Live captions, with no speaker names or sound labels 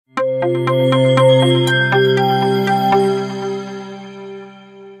Now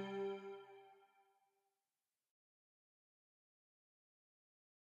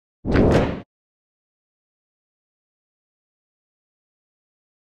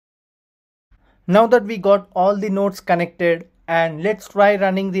that we got all the nodes connected, and let's try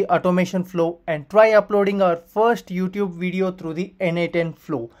running the automation flow and try uploading our first YouTube video through the n8n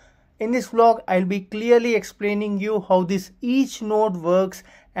flow. In this vlog, I'll be clearly explaining you how this each node works,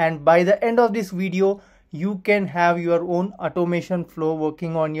 and by the end of this video, you can have your own automation flow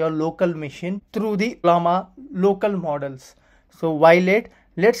working on your local machine through the Llama local models. So while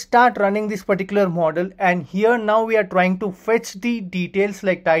let's start running this particular model, and here now we are trying to fetch the details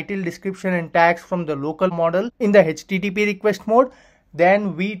like title, description and tags from the local model in the HTTP request mode.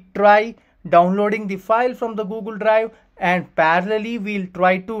 Then we try downloading the file from the Google Drive, and parallelly we'll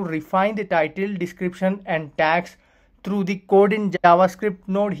try to refine the title, description and tags through the code in JavaScript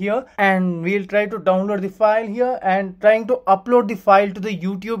node here, and we'll try to download the file here and trying to upload the file to the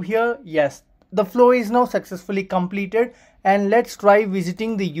YouTube here. Yes, the flow is now successfully completed, and let's try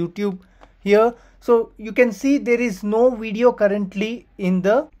visiting the YouTube here. So you can see there is no video currently in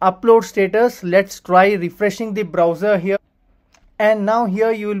the upload status. Let's try refreshing the browser here, and now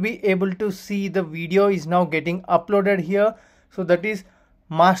here you will be able to see the video is now getting uploaded here. So that is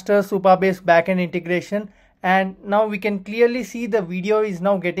master Supabase backend integration, and now we can clearly see the video is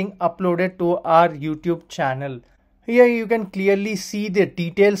now getting uploaded to our YouTube channel. Here you can clearly see the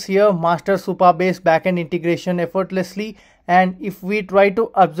details here, master Supabase backend integration effortlessly. And if we try to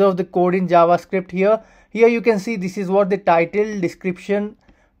observe the code in JavaScript here you can see this is what the title, description,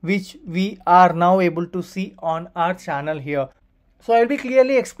 which we are now able to see on our channel here. So I'll be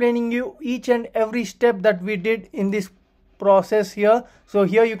clearly explaining you each and every step that we did in this process here. So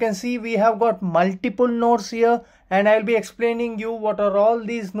here you can see we have got multiple nodes here, and I'll be explaining you what are all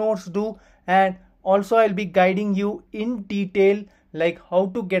these nodes do, and also I'll be guiding you in detail like how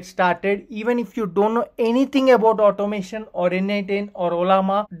to get started. Even if you don't know anything about automation or n8n or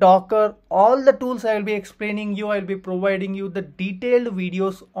Llama, Docker, all the tools I'll be explaining you, I'll be providing you the detailed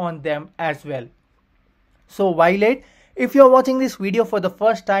videos on them as well. So while if you're watching this video for the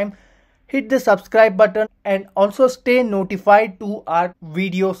first time, hit the subscribe button and also stay notified to our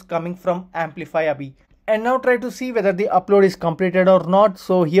videos coming from Amplify Abhi. And now try to see whether the upload is completed or not.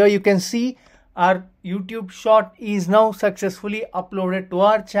 So here you can see our YouTube short is now successfully uploaded to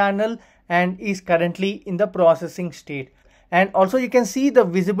our channel and is currently in the processing state. And also you can see the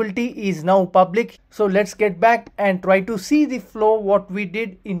visibility is now public. So let's get back and try to see the flow what we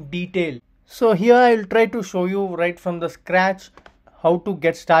did in detail. So here I'll try to show you right from the scratch how to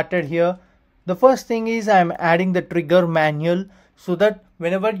get started here. The first thing is I'm adding the trigger manual so that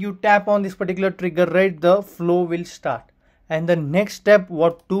whenever you tap on this particular trigger, right, the flow will start. And the next step,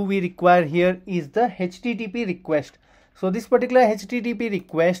 what do we require here is the HTTP request. So this particular HTTP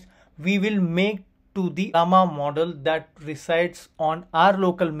request we will make to the Llama model that resides on our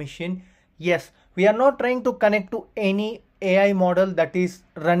local machine. Yes, we are not trying to connect to any AI model that is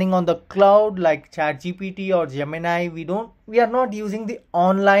running on the cloud like ChatGPT or Gemini. We are not using the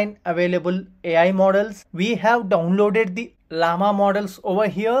online available AI models. We have downloaded the Llama models over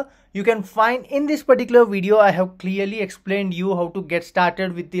here. You can find in this particular video I have clearly explained you how to get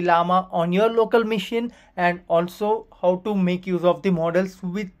started with the Llama on your local machine, and also how to make use of the models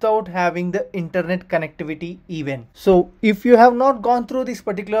without having the internet connectivity even. So if you have not gone through this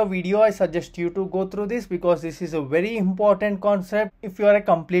particular video, I suggest you to go through this because this is a very important concept if you are a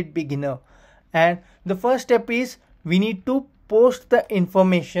complete beginner. And the first step is we need to post the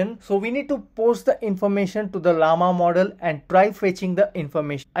information. So we need to post the information to the Llama model and try fetching the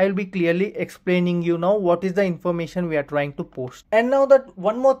information. I will be clearly explaining you now what is the information we are trying to post. And now that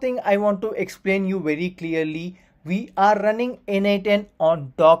one more thing I want to explain you very clearly. We are running n8n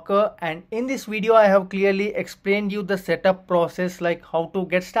on Docker, and in this video I have clearly explained you the setup process like how to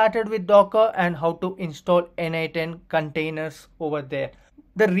get started with Docker and how to install n8n containers over there.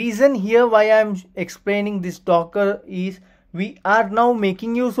 The reason here why I am explaining this Docker is we are now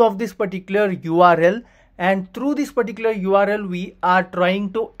making use of this particular URL, and through this particular URL we are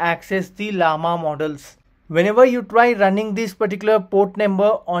trying to access the Llama models. Whenever you try running this particular port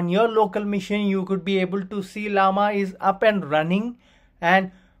number on your local machine, you could be able to see Llama is up and running,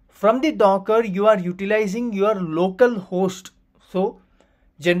 and from the Docker you are utilizing your local host. So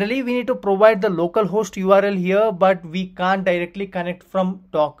generally we need to provide the local host URL here, but we can't directly connect from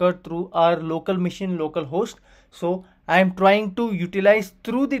Docker through our local machine local host. So I am trying to utilize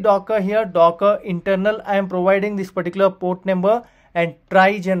through the Docker here, Docker internal. I am providing this particular port number and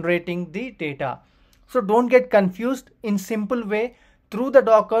try generating the data. So don't get confused. In simple way, through the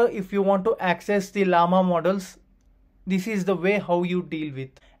Docker, if you want to access the Llama models, this is the way how you deal with.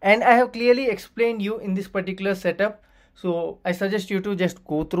 And I have clearly explained you in this particular setup, so I suggest you to just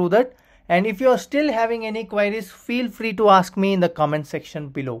go through that. And if you are still having any queries, feel free to ask me in the comment section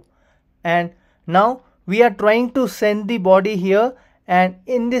below. And now we are trying to send the body here, and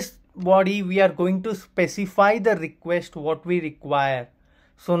in this body we are going to specify the request what we require.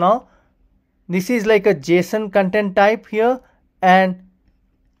 So now this is like a JSON content type here, and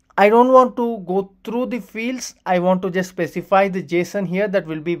I don't want to go through the fields. I want to just specify the JSON here. That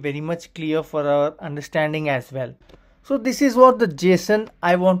will be very much clear for our understanding as well. So this is what the JSON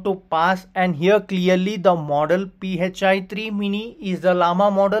I want to pass, and here clearly the model PHI-3 mini is the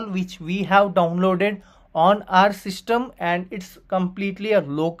Llama model which we have downloaded on our system, and it's completely a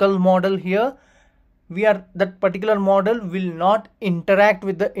local model here. That particular model will not interact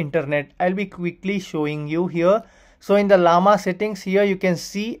with the internet. I'll be quickly showing you here. So in the Llama settings here, you can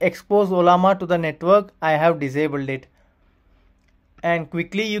see expose Ollama to the network. I have disabled it, and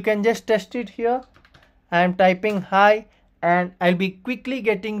quickly you can just test it here. I am typing hi, and I'll be quickly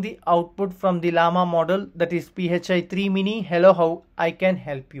getting the output from the Llama model, that is PHI-3 mini. Hello, how I can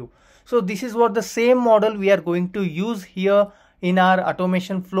help you. So this is what the same model we are going to use here in our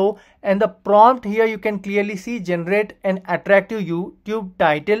automation flow. And the prompt here, you can clearly see generate an attractive YouTube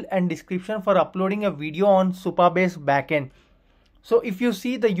title and description for uploading a video on Supabase backend. So if you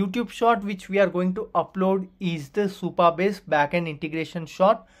see the YouTube shot which we are going to upload is the Supabase backend integration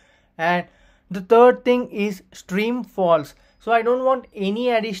shot. And the third thing is stream false. So I don't want any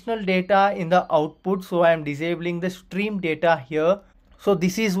additional data in the output, so I am disabling the stream data here. So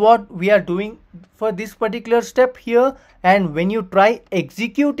this is what we are doing for this particular step here. And when you try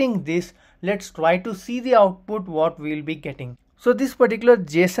executing this, let's try to see the output what we will be getting. So this particular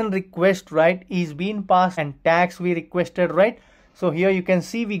JSON request, right, is being passed and tags we requested, right? So here you can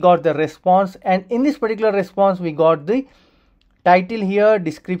see we got the response, and in this particular response we got the title here,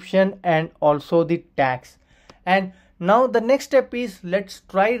 description, and also the tags. And now the next step is let's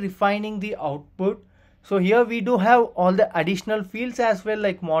try refining the output. So here we do have all the additional fields as well,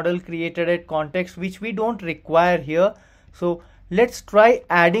 like model created at context, which we don't require here. So let's try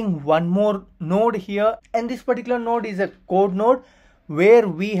adding one more node here, and this particular node is a code node where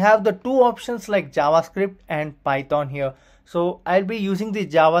we have the two options like JavaScript and Python here. So I'll be using the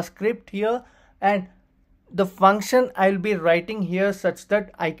JavaScript here, and the function I'll be writing here such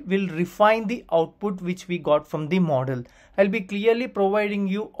that I will refine the output which we got from the model. I'll be clearly providing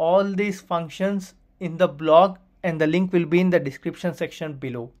you all these functions in the blog, and the link will be in the description section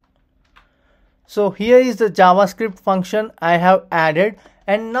below. So here is the JavaScript function I have added,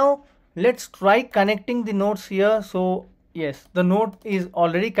 and now let's try connecting the nodes here. So yes, the node is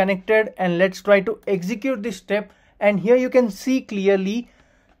already connected, and let's try to execute this step. And here you can see clearly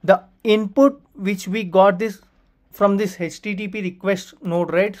the input which we got this from this HTTP request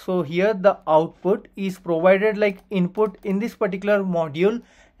node, right? So here the output is provided like input in this particular module,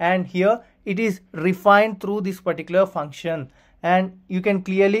 and here it is refined through this particular function. And you can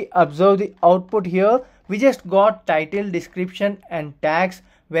clearly observe the output here. We just got title, description, and tags,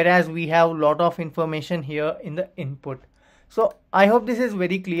 whereas we have a lot of information here in the input. So I hope this is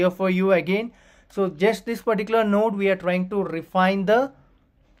very clear for you again. So just this particular node, we are trying to refine the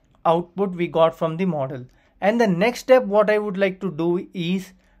output we got from the model. And the next step what I would like to do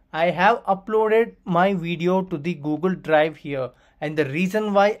is I have uploaded my video to the Google Drive here, and the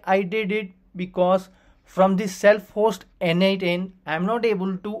reason why I did it because from the self-host n8n I'm not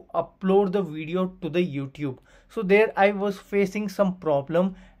able to upload the video to the YouTube. So there I was facing some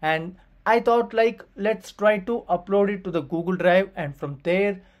problem, and I thought like let's try to upload it to the Google Drive, and from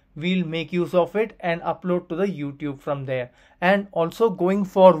there we'll make use of it and upload to the YouTube from there. And also going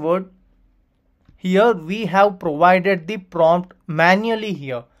forward, here we have provided the prompt manually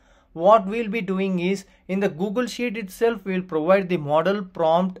here. What we'll be doing is in the Google Sheet itself, we'll provide the model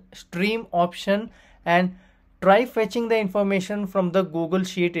prompt stream option and try fetching the information from the Google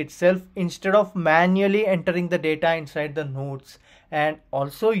Sheet itself instead of manually entering the data inside the nodes. And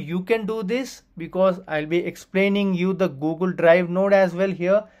also you can do this because I'll be explaining you the Google Drive node as well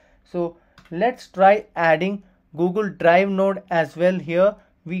here. So let's try adding Google Drive node as well here.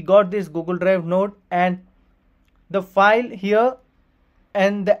 We got this Google Drive node and the file here,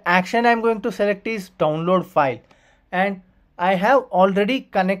 and the action I'm going to select is download file. And I have already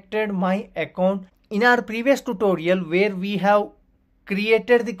connected my account in our previous tutorial where we have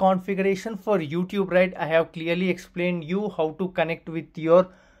created the configuration for YouTube, right? I have clearly explained you how to connect with your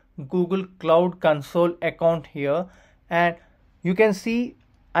Google Cloud Console account here, and you can see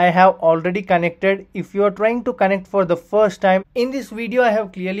I have already connected. If you are trying to connect for the first time, in this video I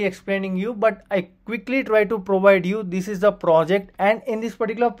have clearly explaining you, but I quickly try to provide you. This is the project, and in this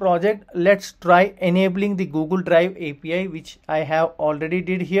particular project let's try enabling the Google Drive API, which I have already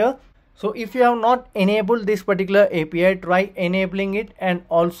did here. So if you have not enabled this particular API, try enabling it, and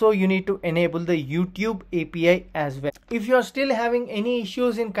also you need to enable the YouTube API as well. If you are still having any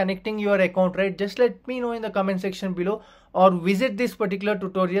issues in connecting your account, right, just let me know in the comment section below, or visit this particular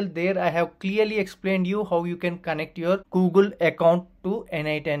tutorial. There I have clearly explained you how you can connect your Google account to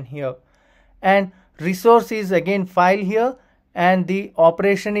n8n here. And resource is again file here, and the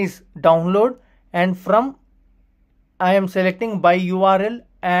operation is download, and from I am selecting by URL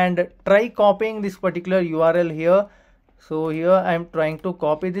and try copying this particular URL here. So here I am trying to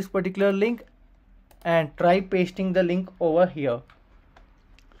copy this particular link and try pasting the link over here.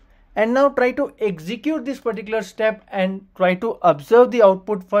 And now try to execute this particular step and try to observe the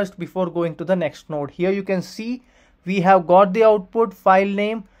output first before going to the next node. Here you can see we have got the output, file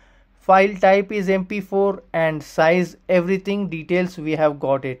name, file type is MP4, and size, everything details we have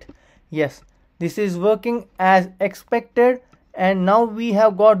got it. Yes, this is working as expected. And now we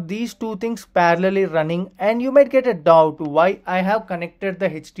have got these two things parallelly running, and you might get a doubt why I have connected the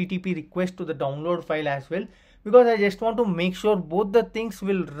HTTP request to the download file as well, because I just want to make sure both the things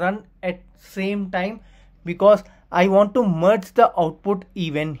will run at same time, because I want to merge the output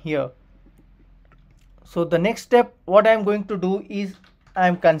even here. So the next step what I am going to do is I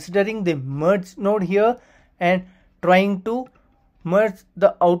am considering the merge node here and trying to merge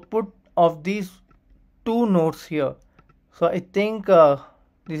the output of these two nodes here. So I think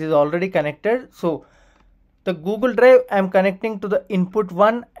this is already connected. So the Google Drive I am connecting to the input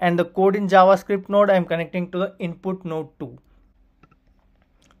 1, and the code in JavaScript node I am connecting to the input node 2.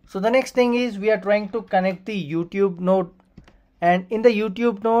 So the next thing is we are trying to connect the YouTube node, and in the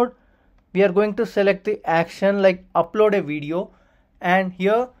YouTube node we are going to select the action like upload a video, and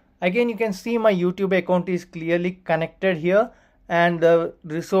here again you can see my YouTube account is clearly connected here, and the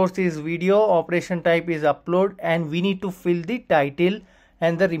resource is video, operation type is upload, and we need to fill the title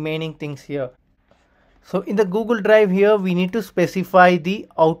and the remaining things here. So in the Google Drive here we need to specify the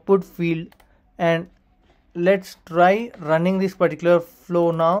output field, and let's try running this particular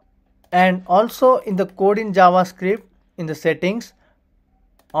flow now. And also in the code in JavaScript, in the settings,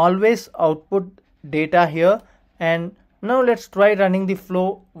 always output data here. And now let's try running the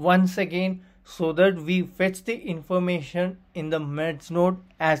flow once again, so that we fetch the information in the merge node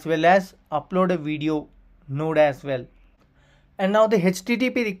as well as upload a video node as well. And now the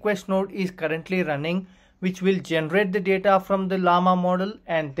HTTP request node is currently running, which will generate the data from the llama model,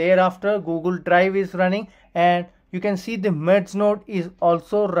 and thereafter Google Drive is running, and you can see the merge node is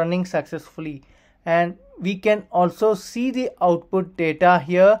also running successfully, and we can also see the output data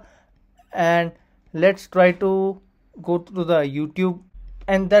here. And let's try to go to the YouTube.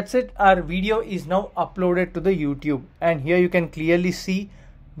 And that's it, our video is now uploaded to the YouTube, and here you can clearly see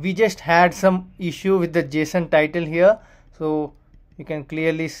we just had some issue with the JSON title here. So you can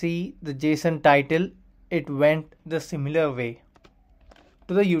clearly see the JSON title, it went the similar way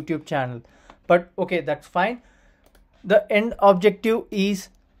to the YouTube channel, but okay, that's fine. The end objective is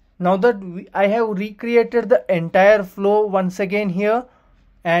now that I have recreated the entire flow once again here,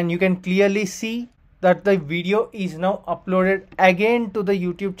 and you can clearly see that the video is now uploaded again to the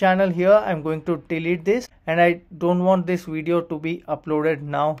YouTube channel here. I'm going to delete this, and I don't want this video to be uploaded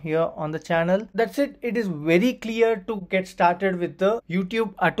now here on the channel. That's it. It is very clear to get started with the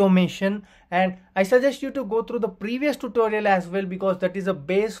YouTube automation, and I suggest you to go through the previous tutorial as well, because that is a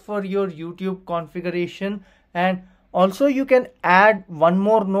base for your YouTube configuration. And also you can add one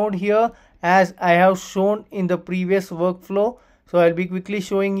more node here as I have shown in the previous workflow. So I'll be quickly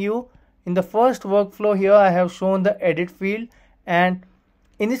showing you. In the first workflow here I have shown the edit field, and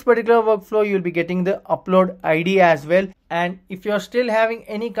in this particular workflow you will be getting the upload ID as well. And if you are still having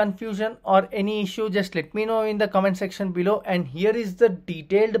any confusion or any issue, just let me know in the comment section below. And here is the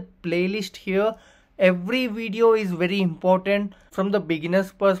detailed playlist here. Every video is very important from the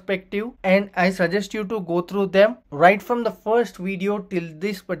beginner's perspective, and I suggest you to go through them right from the first video till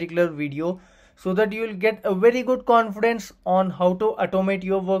this particular video, so that you will get a very good confidence on how to automate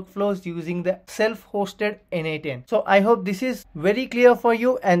your workflows using the self-hosted n8n. So I hope this is very clear for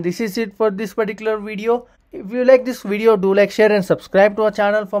you, and this is it for this particular video. If you like this video, do like, share and subscribe to our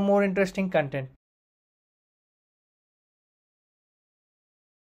channel for more interesting content.